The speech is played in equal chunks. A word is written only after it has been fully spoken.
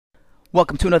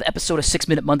Welcome to another episode of 6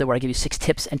 Minute Monday, where I give you 6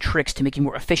 tips and tricks to make you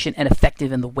more efficient and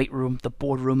effective in the weight room, the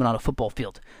boardroom, and on a football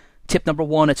field. Tip number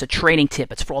 1, it's a training tip.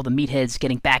 It's for all the meatheads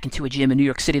getting back into a gym in New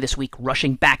York City this week,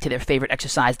 rushing back to their favorite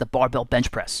exercise, the barbell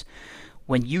bench press.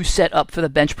 When you set up for the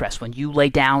bench press, when you lay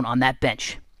down on that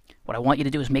bench, what I want you to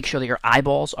do is make sure that your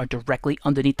eyeballs are directly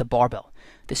underneath the barbell.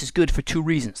 This is good for 2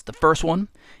 reasons. The first one,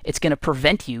 it's going to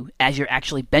prevent you, as you're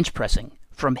actually bench pressing,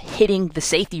 from hitting the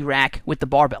safety rack with the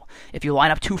barbell. If you line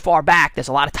up too far back, there's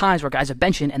a lot of times where guys are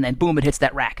benching and then boom, it hits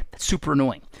that rack. That's super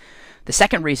annoying. The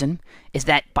second reason is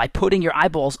that by putting your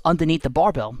eyeballs underneath the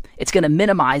barbell, it's going to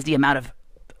minimize the amount of,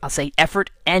 I'll say,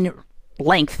 effort and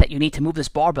length that you need to move this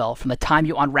barbell from the time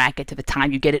you unrack it to the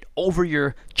time you get it over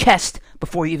your chest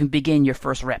before you even begin your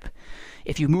first rep.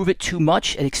 If you move it too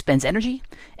much, it expends energy,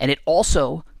 and it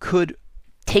also could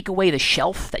take away the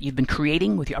shelf that you've been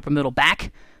creating with your upper middle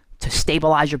back to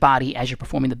stabilize your body as you're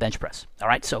performing the bench press. All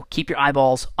right, so keep your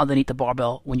eyeballs underneath the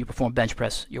barbell when you perform bench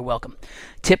press. You're welcome.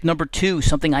 Tip number 2,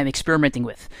 something I'm experimenting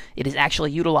with. It is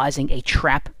actually utilizing a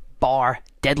trap bar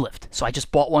deadlift. So I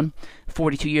just bought one,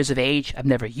 42 years of age. I've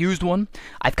never used one.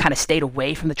 I've kind of stayed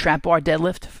away from the trap bar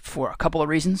deadlift for a couple of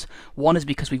reasons. One is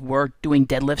because we were doing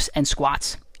deadlifts and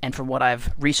squats. And from what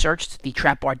I've researched, the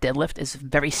trap bar deadlift is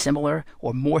very similar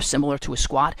or more similar to a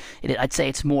squat. I'd say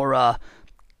it's more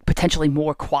potentially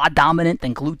more quad dominant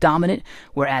than glute dominant,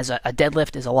 whereas a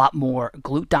deadlift is a lot more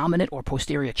glute dominant or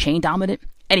posterior chain dominant.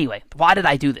 Anyway, why did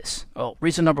I do this? Well,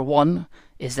 reason number 1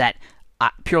 is that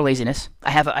pure laziness. I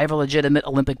have a legitimate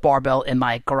Olympic barbell in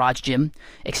my garage gym,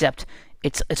 except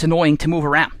it's annoying to move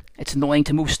around. It's annoying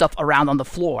to move stuff around on the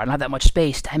floor. I don't have that much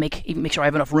space to make sure I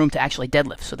have enough room to actually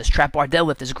deadlift. So this trap bar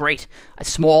deadlift is great. It's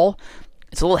small.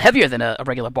 It's a little heavier than a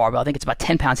regular barbell. I think it's about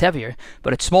 10 pounds heavier,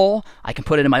 but it's small. I can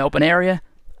put it in my open area,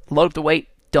 load up the weight,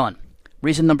 done.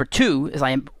 Reason number 2 is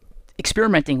I am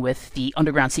experimenting with the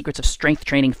Underground Secrets of Strength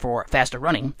Training for Faster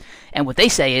Running, and what they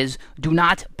say is do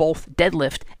not both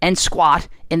deadlift and squat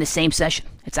in the same session.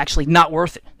 It's actually not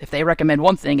worth it. If they recommend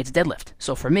one thing, it's deadlift.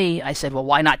 So for me, I said, well,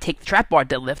 why not take the trap bar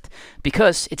deadlift?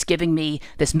 Because it's giving me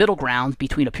this middle ground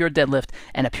between a pure deadlift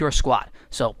and a pure squat.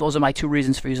 So those are my 2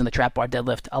 reasons for using the trap bar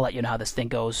deadlift. I'll let you know how this thing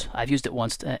goes. I've used it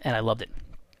once and I loved it.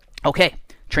 Okay.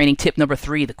 Training tip number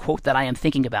 3, the quote that I am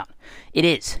thinking about. It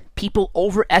is, people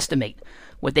overestimate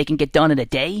what they can get done in a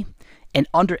day and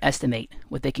underestimate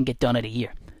what they can get done in a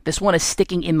year. This one is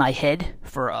sticking in my head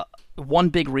for one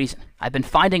big reason. I've been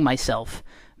finding myself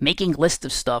making lists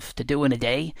of stuff to do in a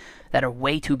day that are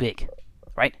way too big,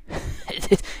 right?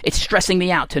 It's stressing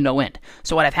me out to no end.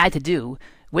 So what I've had to do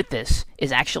with this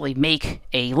is actually make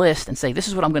a list and say, this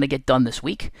is what I'm going to get done this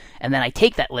week. And then I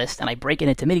take that list and I break it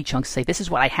into mini chunks and say, this is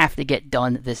what I have to get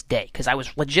done this day. Because I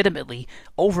was legitimately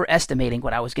overestimating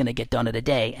what I was going to get done in a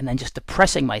day and then just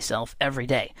depressing myself every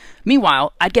day.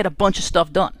 Meanwhile, I'd get a bunch of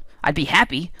stuff done. I'd be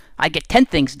happy. I'd get 10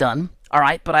 things done. All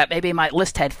right, but maybe my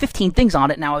list had 15 things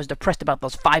on it. Now I was depressed about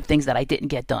those 5 things that I didn't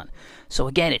get done. So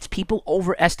again, it's people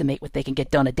overestimate what they can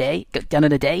get done in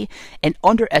a day, and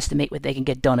underestimate what they can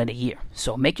get done in a year.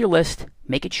 So make your list,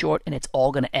 make it short, and it's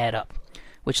all going to add up.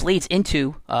 Which leads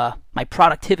into my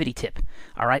productivity tip.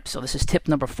 All right, so this is tip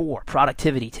number 4,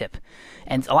 productivity tip.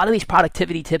 And a lot of these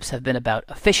productivity tips have been about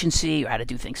efficiency or how to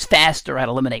do things faster, or how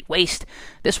to eliminate waste.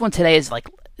 This one today is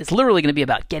it's literally going to be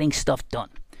about getting stuff done.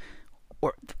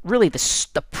 Or really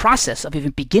the process of even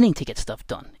beginning to get stuff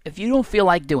done. If you don't feel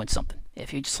like doing something,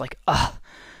 if you're just like, I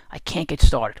can't get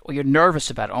started, or you're nervous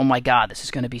about it, oh my God, this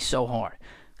is going to be so hard.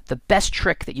 The best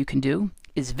trick that you can do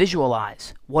is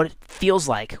visualize what it feels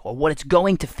like or what it's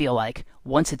going to feel like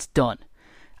once it's done.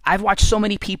 I've watched so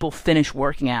many people finish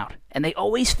working out, and they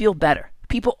always feel better.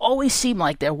 People always seem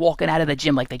like they're walking out of the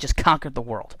gym like they just conquered the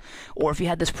world. Or if you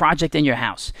had this project in your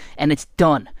house and it's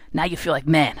done, now you feel like,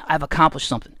 man, I've accomplished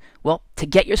something. Well, to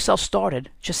get yourself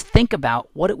started, just think about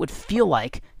what it would feel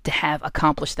like to have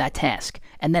accomplished that task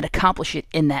and then accomplish it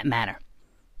in that manner.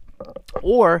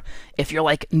 Or if you're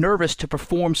nervous to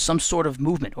perform some sort of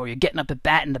movement, or you're getting up at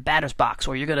bat in the batter's box,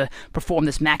 or you're going to perform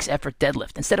this max effort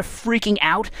deadlift, instead of freaking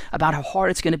out about how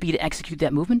hard it's going to be to execute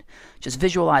that movement, just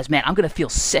visualize, man, I'm going to feel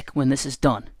sick when this is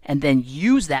done. And then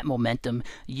use that momentum,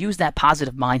 use that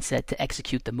positive mindset to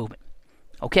execute the movement.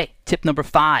 Okay, tip number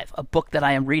 5, a book that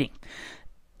I am reading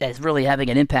that is really having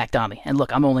an impact on me. And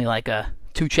look, I'm only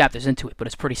 2 chapters into it, but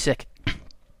it's pretty sick.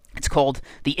 It's called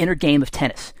The Inner Game of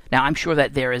Tennis. Now, I'm sure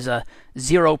that there is a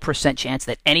 0% chance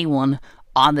that anyone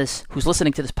on this who's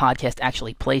listening to this podcast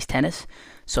actually plays tennis.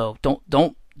 So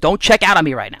don't check out on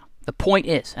me right now. The point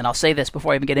is, and I'll say this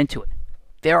before I even get into it,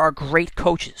 there are great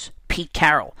coaches, Pete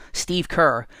Carroll, Steve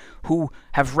Kerr, who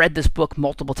have read this book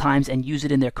multiple times and use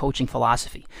it in their coaching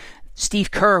philosophy.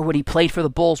 Steve Kerr, when he played for the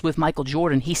Bulls with Michael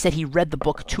Jordan, he said he read the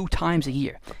book 2 times a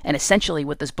year. And essentially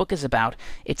what this book is about,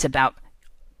 it's about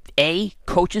A,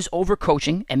 coaches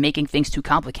overcoaching and making things too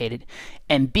complicated,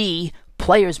 and B,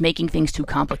 players making things too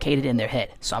complicated in their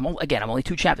head. So I'm only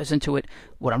 2 chapters into it.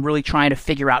 What I'm really trying to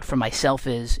figure out for myself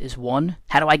is 1,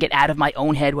 how do I get out of my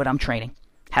own head when I'm training?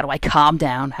 How do I calm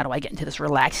down? How do I get into this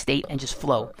relaxed state and just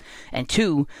flow? And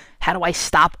 2, how do I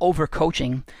stop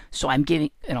overcoaching? So I'm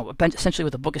giving, essentially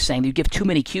what the book is saying, you give too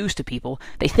many cues to people,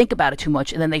 they think about it too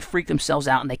much, and then they freak themselves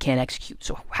out and they can't execute.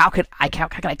 So how can I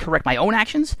correct my own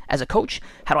actions as a coach?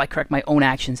 How do I correct my own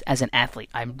actions as an athlete?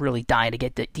 I'm really dying to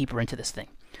get deeper into this thing.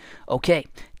 Okay,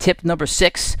 tip number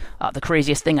 6, the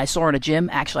craziest thing I saw in a gym.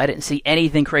 Actually, I didn't see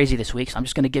anything crazy this week, so I'm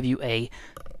just going to give you a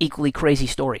equally crazy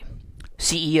story.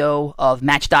 CEO of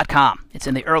Match.com. It's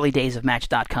in the early days of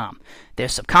Match.com.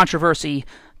 There's some controversy.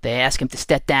 They ask him to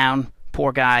step down.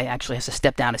 Poor guy actually has to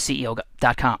step down as CEO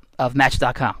of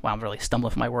Match.com. Wow, I'm really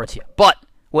stumbling for my words here. But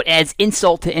what adds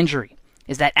insult to injury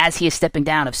is that as he is stepping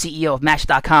down as CEO of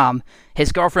Match.com,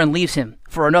 his girlfriend leaves him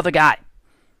for another guy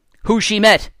who she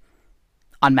met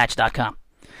on Match.com.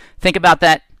 Think about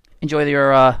that. Enjoy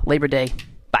your Labor Day.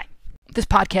 Bye. This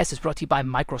podcast is brought to you by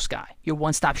MicroSky, your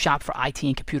one-stop shop for IT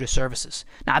and computer services.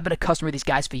 Now, I've been a customer of these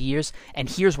guys for years, and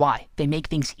here's why. They make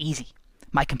things easy.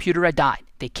 My computer had died.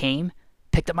 They came,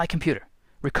 picked up my computer,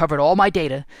 recovered all my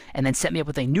data, and then set me up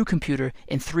with a new computer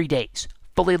in 3 days.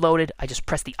 Fully loaded, I just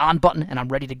press the on button and I'm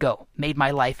ready to go. Made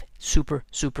my life super,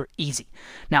 super easy.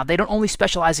 Now, they don't only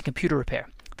specialize in computer repair.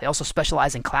 They also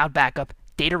specialize in cloud backup,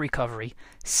 data recovery,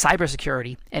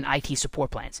 cybersecurity, and IT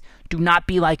support plans. Do not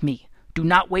be like me. Do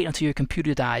not wait until your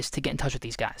computer dies to get in touch with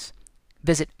these guys.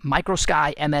 Visit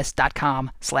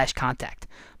microskyms.com/contact.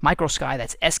 MicroSky,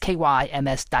 that's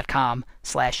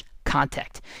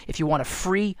SKYMS.com/contact. If you want a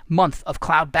free month of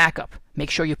cloud backup, make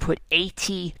sure you put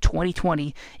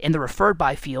AT2020 in the referred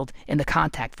by field in the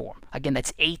contact form. Again,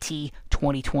 that's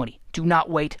AT2020. Do not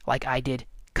wait like I did.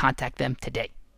 Contact them today.